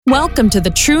Welcome to the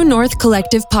True North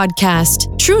Collective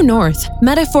podcast. True North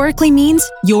metaphorically means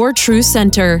your true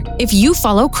center. If you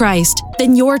follow Christ,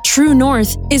 then your true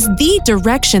north is the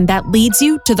direction that leads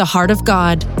you to the heart of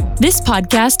God. This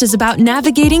podcast is about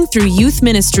navigating through youth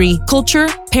ministry, culture,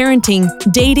 parenting,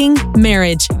 dating,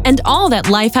 marriage, and all that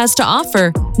life has to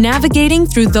offer, navigating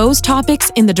through those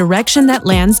topics in the direction that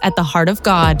lands at the heart of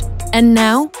God. And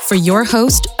now, for your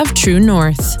host of True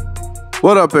North.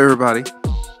 What up, everybody?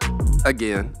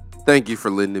 Again, thank you for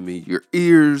lending me your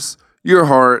ears, your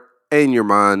heart, and your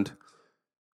mind.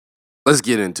 Let's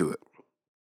get into it.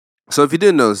 So if you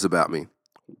didn't know this about me,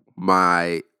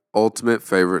 my ultimate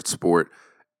favorite sport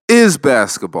is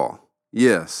basketball.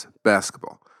 Yes,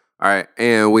 basketball. All right,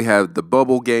 and we have the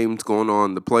bubble games going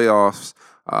on, the playoffs.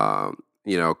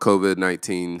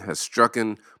 COVID-19 has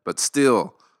strucken, but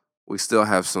still, we still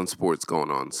have some sports going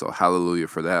on. So hallelujah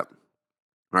for that.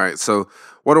 All right, so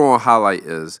what I want to highlight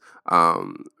is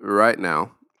right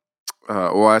now,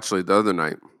 the other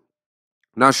night,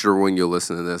 not sure when you'll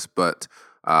listen to this, but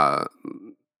I'm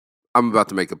about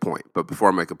to make a point. But before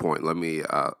I make a point, let me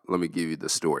give you the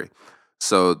story.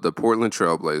 So the Portland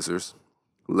Trail Blazers,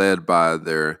 led by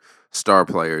their star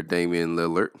player Damian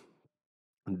Lillard,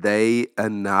 they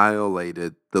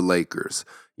annihilated the Lakers.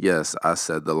 Yes, I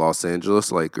said the Los Angeles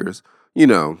Lakers. You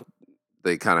know,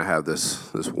 they kind of have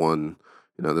this one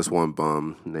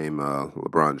bum named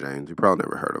LeBron James. You probably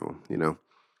never heard of him,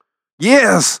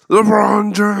 Yes,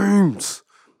 LeBron James.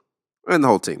 And the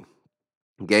whole team.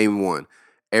 Game one.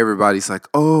 Everybody's like,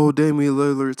 oh, Damian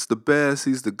Lillard's the best.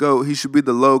 He's the GOAT. He should be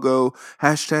the logo.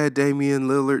 Hashtag Damian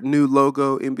Lillard, new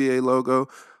logo, NBA logo.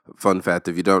 Fun fact,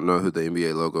 if you don't know who the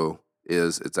NBA logo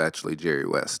is, it's actually Jerry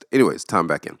West. Anyways, time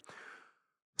back in.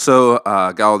 So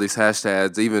got all these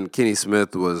hashtags. Even Kenny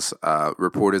Smith was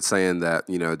reported saying that,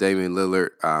 Damian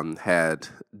Lillard had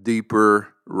deeper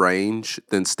range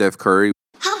than Steph Curry.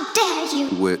 How dare you?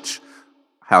 Which,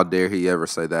 how dare he ever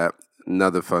say that?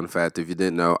 Another fun fact, if you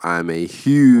didn't know, I'm a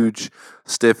huge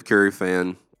Steph Curry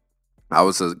fan. I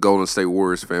was a Golden State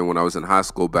Warriors fan when I was in high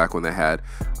school, back when they had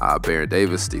Baron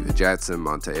Davis, Steven Jackson,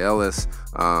 Monte Ellis,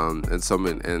 and so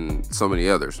many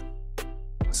others.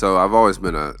 So I've always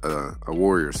been a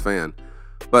Warriors fan.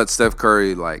 But if Steph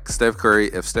Curry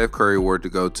were to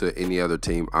go to any other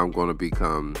team, I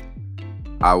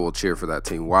will cheer for that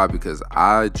team. Why? Because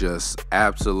I just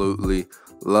absolutely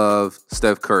love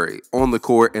Steph Curry on the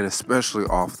court and especially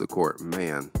off the court.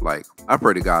 Man, I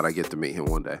pray to God I get to meet him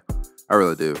one day. I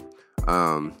really do.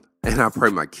 And I pray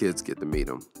my kids get to meet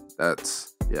him. That'd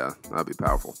be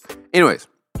powerful. Anyways,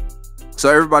 so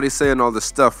everybody's saying all this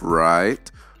stuff,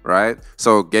 right?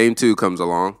 So game 2 comes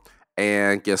along,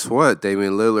 and guess what?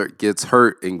 Damian Lillard gets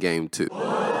hurt in game 2.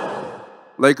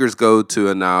 Lakers go to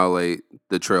annihilate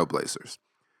the Trailblazers.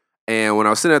 And when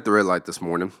I was sitting at the red light this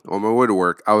morning on my way to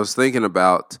work, I was thinking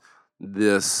about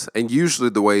this. And usually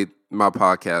the way my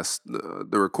podcast,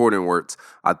 the recording works,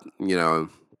 I'm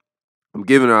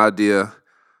given an idea.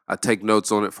 I take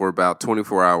notes on it for about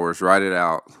 24 hours, write it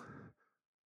out.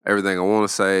 Everything I want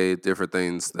to say, different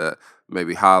things that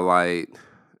maybe highlight,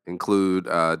 include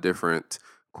different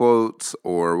quotes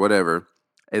or whatever.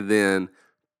 And then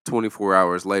 24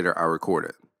 hours later, I record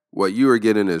it. What you are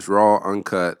getting is raw,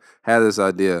 uncut. Had this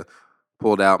idea,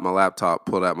 pulled out my laptop,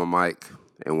 pulled out my mic,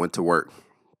 and went to work.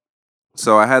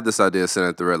 So I had this idea sitting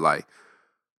at the red light.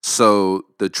 So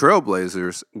the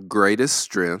Trailblazers' greatest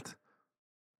strength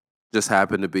just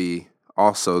happened to be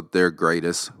also their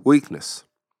greatest weakness.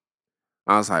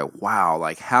 I was like,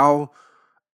 wow, how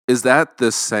is that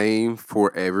the same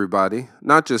for everybody?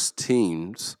 Not just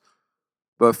teams,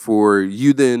 but for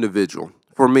you, the individual.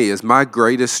 For me, is my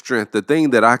greatest strength, the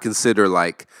thing that I consider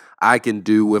I can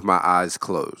do with my eyes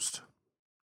closed.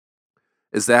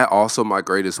 Is that also my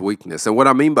greatest weakness? And what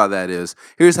I mean by that is,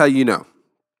 here's how you know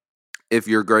if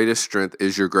your greatest strength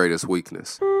is your greatest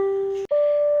weakness. Please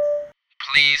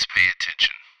pay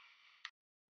attention.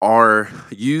 Are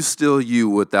you still you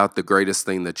without the greatest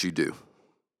thing that you do?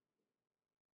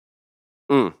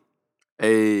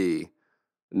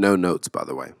 No notes, by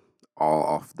the way. All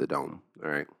off the dome.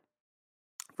 All right.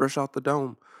 Fresh off the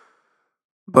dome.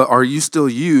 But are you still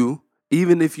you,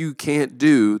 even if you can't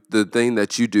do the thing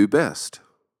that you do best?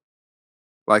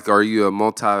 Are you a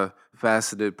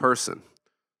multifaceted person?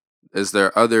 Is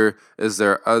there other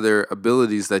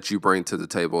abilities that you bring to the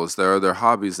table? Is there other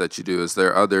hobbies that you do? Is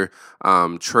there other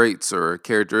traits or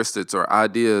characteristics or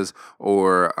ideas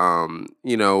or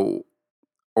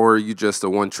or are you just a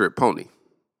one-trick pony?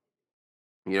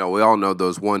 We all know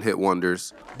those one-hit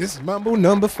wonders. This is Mambo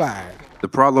number 5. The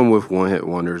problem with one-hit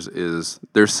wonders is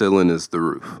their ceiling is the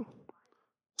roof.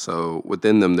 So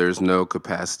within them, there's no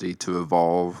capacity to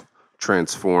evolve,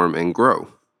 transform, and grow.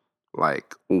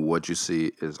 Like what you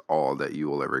see is all that you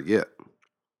will ever get.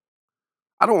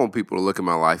 I don't want people to look at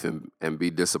my life and be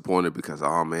disappointed because,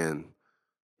 oh man,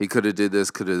 he could have did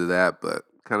this, could have did that, but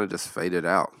kind of just faded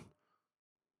out.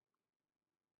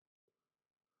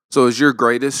 So is your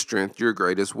greatest strength your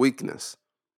greatest weakness?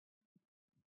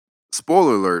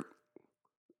 Spoiler alert,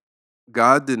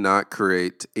 God did not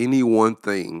create any one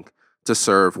thing to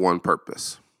serve one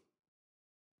purpose.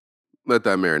 Let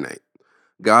that marinate.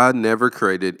 God never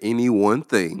created any one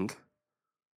thing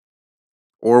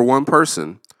or one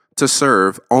person to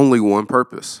serve only one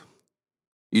purpose.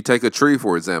 You take a tree,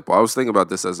 for example. I was thinking about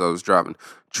this as I was driving.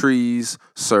 Trees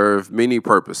serve many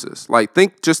purposes. Like,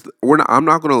 I'm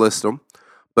not going to list them,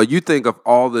 but you think of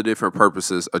all the different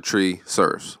purposes a tree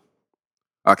serves.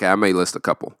 Okay, I may list a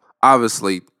couple.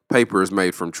 Obviously, paper is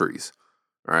made from trees,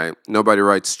 all right? Nobody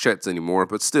writes checks anymore,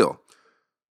 but still,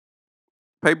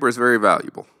 paper is very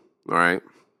valuable, all right?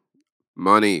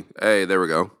 Money, hey, there we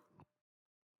go.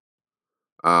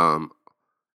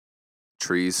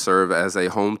 Trees serve as a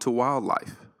home to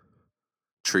wildlife.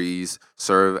 Trees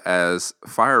serve as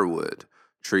firewood.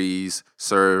 Trees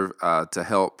serve to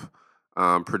help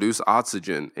produce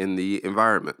oxygen in the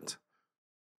environment.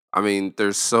 I mean,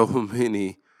 there's so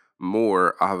many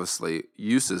more, obviously,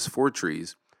 uses for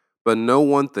trees, but no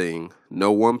one thing,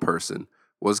 no one person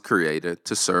was created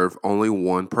to serve only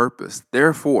one purpose.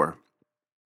 Therefore,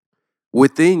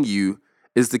 within you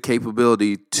is the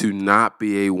capability to not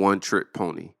be a one-trick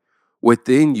pony.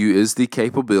 Within you is the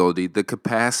capability, the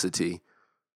capacity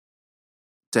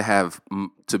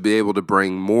to be able to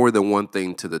bring more than one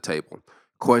thing to the table.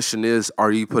 Question is,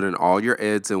 are you putting all your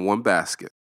eggs in one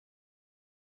basket?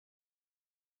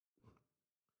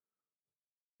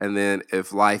 And then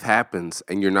if life happens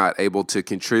and you're not able to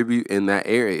contribute in that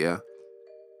area,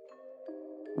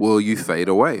 will you fade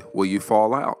away? Will you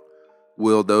fall out?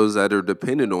 Will those that are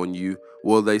dependent on you,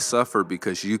 will they suffer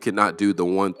because you cannot do the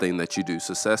one thing that you do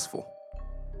successful?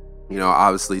 You know,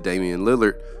 obviously Damian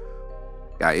Lillard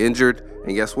got injured,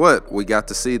 and guess what? We got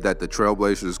to see that the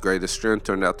Trailblazers' greatest strength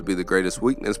turned out to be the greatest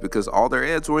weakness because all their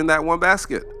eggs were in that one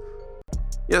basket.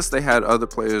 Yes, they had other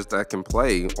players that can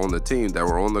play on the team that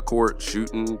were on the court,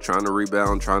 shooting, trying to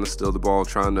rebound, trying to steal the ball,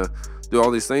 trying to do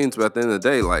all these things, but at the end of the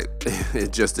day, like,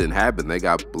 it just didn't happen. They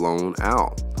got blown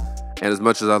out. And as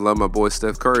much as I love my boy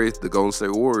Steph Curry, the Golden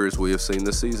State Warriors, we have seen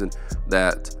this season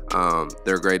that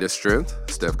their greatest strength,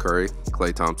 Steph Curry,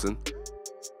 Klay Thompson,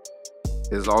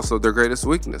 is also their greatest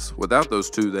weakness. Without those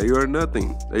two, they are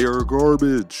nothing. They are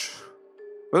garbage.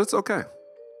 But it's okay.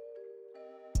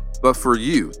 But for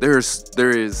you, there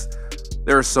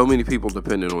are so many people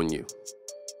dependent on you.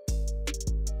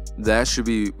 That should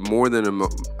be more than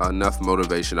enough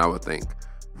motivation, I would think,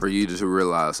 for you to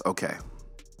realize, okay,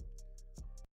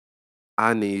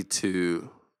 I need to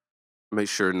make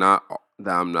sure that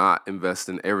I'm not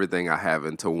investing everything I have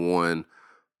into one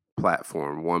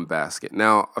platform, one basket.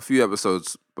 Now, a few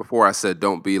episodes before I said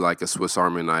don't be like a Swiss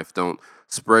Army knife. Don't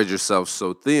spread yourself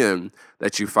so thin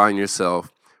that you find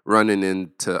yourself running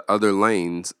into other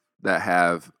lanes that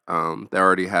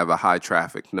already have a high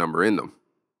traffic number in them.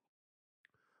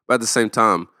 But at the same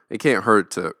time, it can't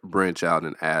hurt to branch out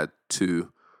and add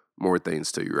 2 more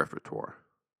things to your repertoire.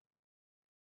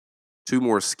 2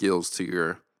 more skills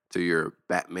to your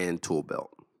Batman tool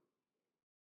belt.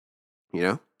 You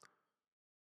know?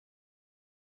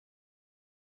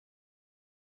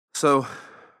 So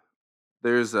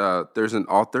there's an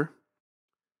author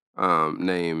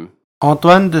named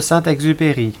Antoine de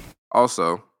Saint-Exupéry.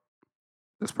 Also,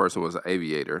 this person was an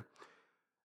aviator.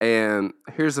 And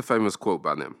here's a famous quote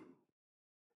by them.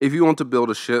 If you want to build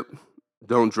a ship,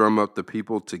 don't drum up the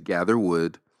people to gather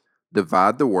wood,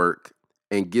 divide the work,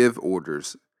 and give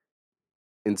orders.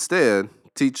 Instead,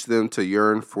 teach them to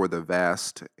yearn for the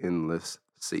vast, endless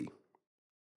sea.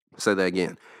 Say that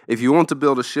again. If you want to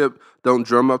build a ship, don't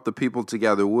drum up the people to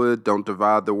gather wood, don't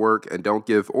divide the work, and don't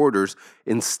give orders.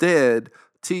 Instead,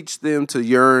 teach them to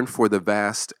yearn for the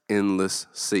vast, endless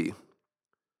sea.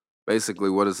 Basically,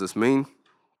 what does this mean?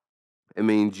 It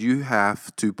means you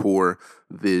have to pour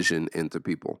vision into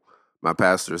people. My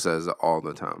pastor says it all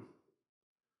the time.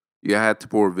 You have to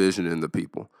pour vision into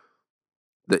people.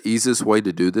 The easiest way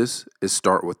to do this is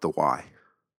start with the why.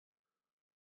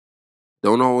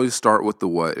 Don't always start with the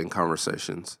what in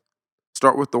conversations.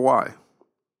 Start with the why.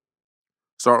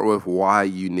 Start with why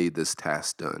you need this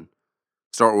task done.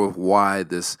 Start with why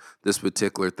this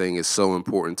particular thing is so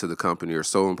important to the company, or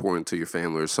so important to your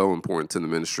family, or so important to the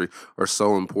ministry, or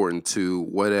so important to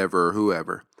whatever,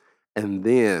 whoever. And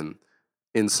then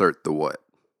insert the what.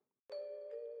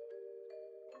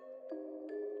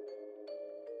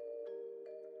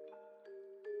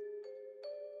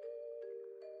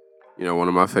 One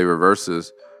of my favorite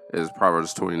verses is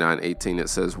Proverbs 29:18. It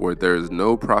says, where there is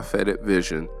no prophetic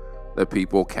vision, the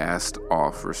people cast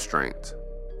off restraint.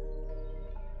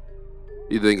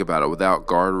 You think about it, without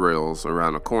guardrails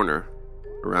around a corner,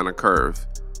 around a curve,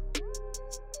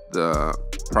 the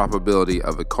probability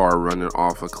of a car running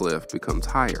off a cliff becomes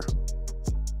higher.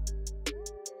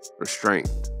 Restraint,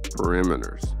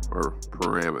 parameters,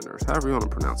 however you want to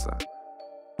pronounce that.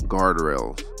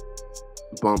 Guardrails,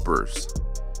 bumpers.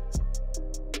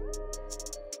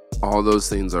 All those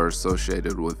things are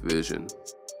associated with vision.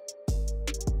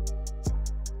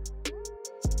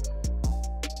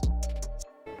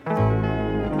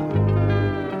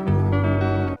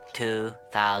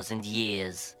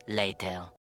 Years later.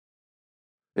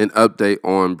 An update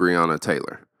on Breonna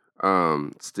Taylor.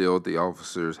 Still, the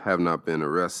officers have not been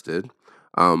arrested.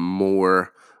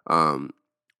 More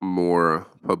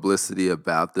publicity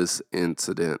about this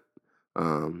incident,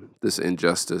 this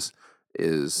injustice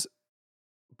is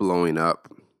blowing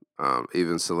up.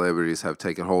 Even celebrities have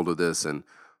taken hold of this and,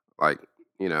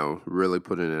 really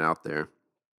putting it out there.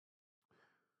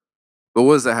 But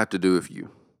what does that have to do with you?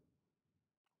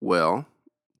 Well,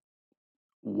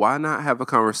 why not have a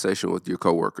conversation with your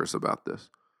coworkers about this?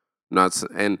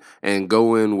 And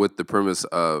go in with the premise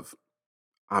of,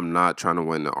 I'm not trying to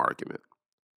win the argument.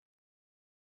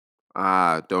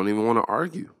 I don't even want to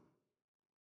argue.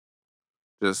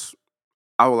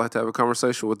 I would like to have a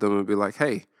conversation with them and be like,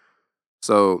 hey,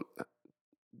 so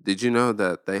did you know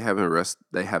that they have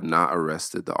not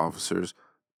arrested the officers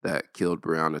that killed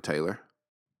Breonna Taylor?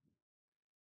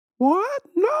 What?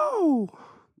 No.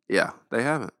 Yeah, they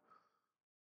haven't.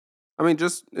 I mean,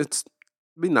 it's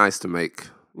be nice to make,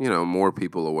 more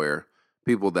people aware,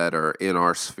 people that are in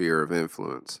our sphere of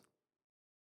influence.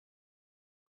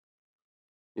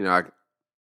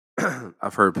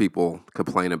 I've heard people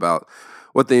complain about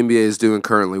what the NBA is doing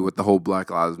currently with the whole Black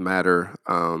Lives Matter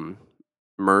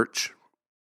merch.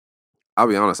 I'll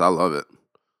be honest, I love it.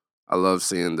 I love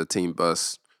seeing the team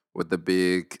bus with the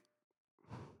big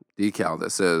decal that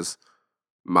says,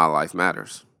 "My life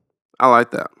matters." I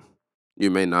like that. You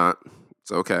may not.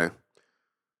 It's okay.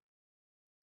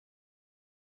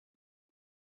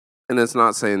 And it's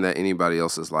not saying that anybody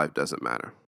else's life doesn't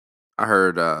matter. I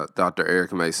heard Dr.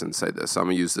 Eric Mason say this. So I'm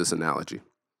going to use this analogy.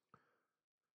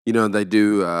 They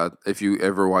do, if you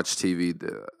ever watch TV,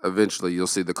 eventually you'll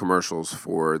see the commercials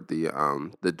for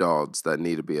the dogs that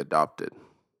need to be adopted.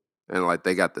 And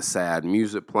they got the sad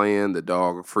music playing, the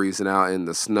dog freezing out in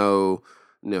the snow,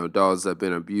 dogs that have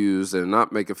been abused, and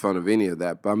not making fun of any of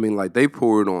that. But I mean, they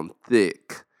pour it on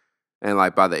thick. And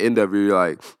by the end of it,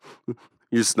 you're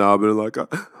you're snobbing,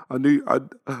 I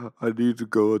need to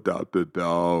go adopt a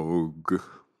dog.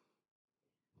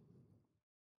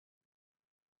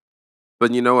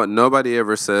 But you know what? Nobody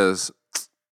ever says,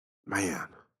 man,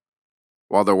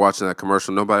 while they're watching that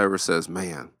commercial, nobody ever says,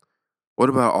 man, what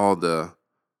about all the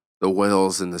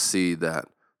whales in the sea that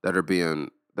are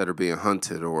being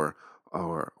hunted, or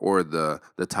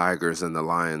the tigers and the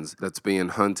lions that's being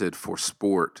hunted for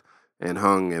sport and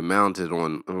hung and mounted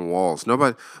on walls.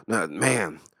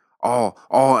 Man,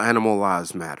 all animal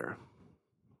lives matter.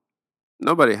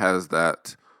 Nobody has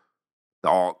that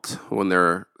thought when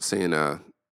they're seeing a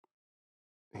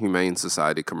Humane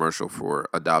Society commercial for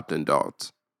adopting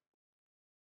dogs.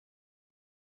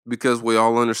 Because we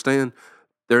all understand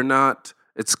they're not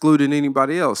excluding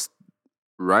anybody else.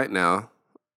 Right now,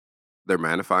 their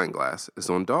magnifying glass is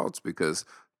on dogs because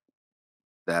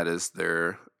that is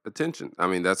their attention. I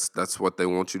mean, that's what they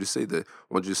want you to see. They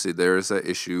want you to see there is an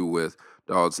issue with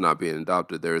dogs not being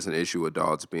adopted. There is an issue with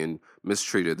dogs being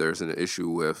mistreated. There's an issue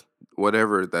with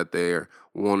whatever that they're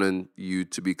wanting you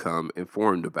to become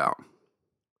informed about.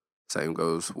 Same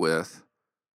goes with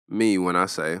me when I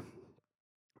say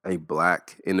a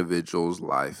black individual's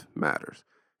life matters.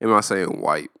 Am I saying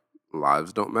white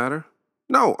lives don't matter?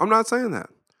 No, I'm not saying that.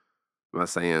 Am I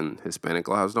saying Hispanic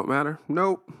lives don't matter?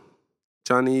 Nope.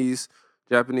 Chinese,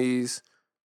 Japanese,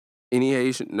 any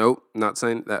Asian? Nope, not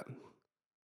saying that.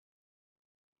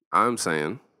 I'm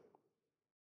saying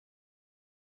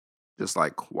just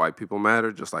like white people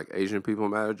matter, just like Asian people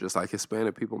matter, just like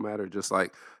Hispanic people matter, just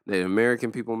like Native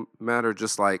American people matter,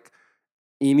 just like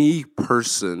any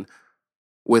person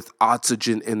with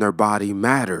oxygen in their body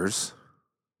matters,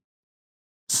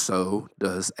 so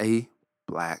does a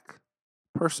black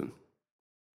person.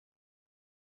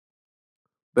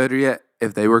 Better yet,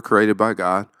 if they were created by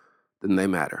God, then they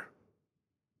matter.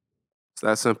 It's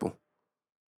that simple.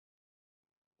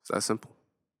 It's that simple.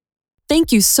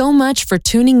 Thank you so much for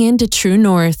tuning in to True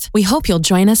North. We hope you'll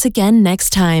join us again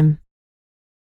next time.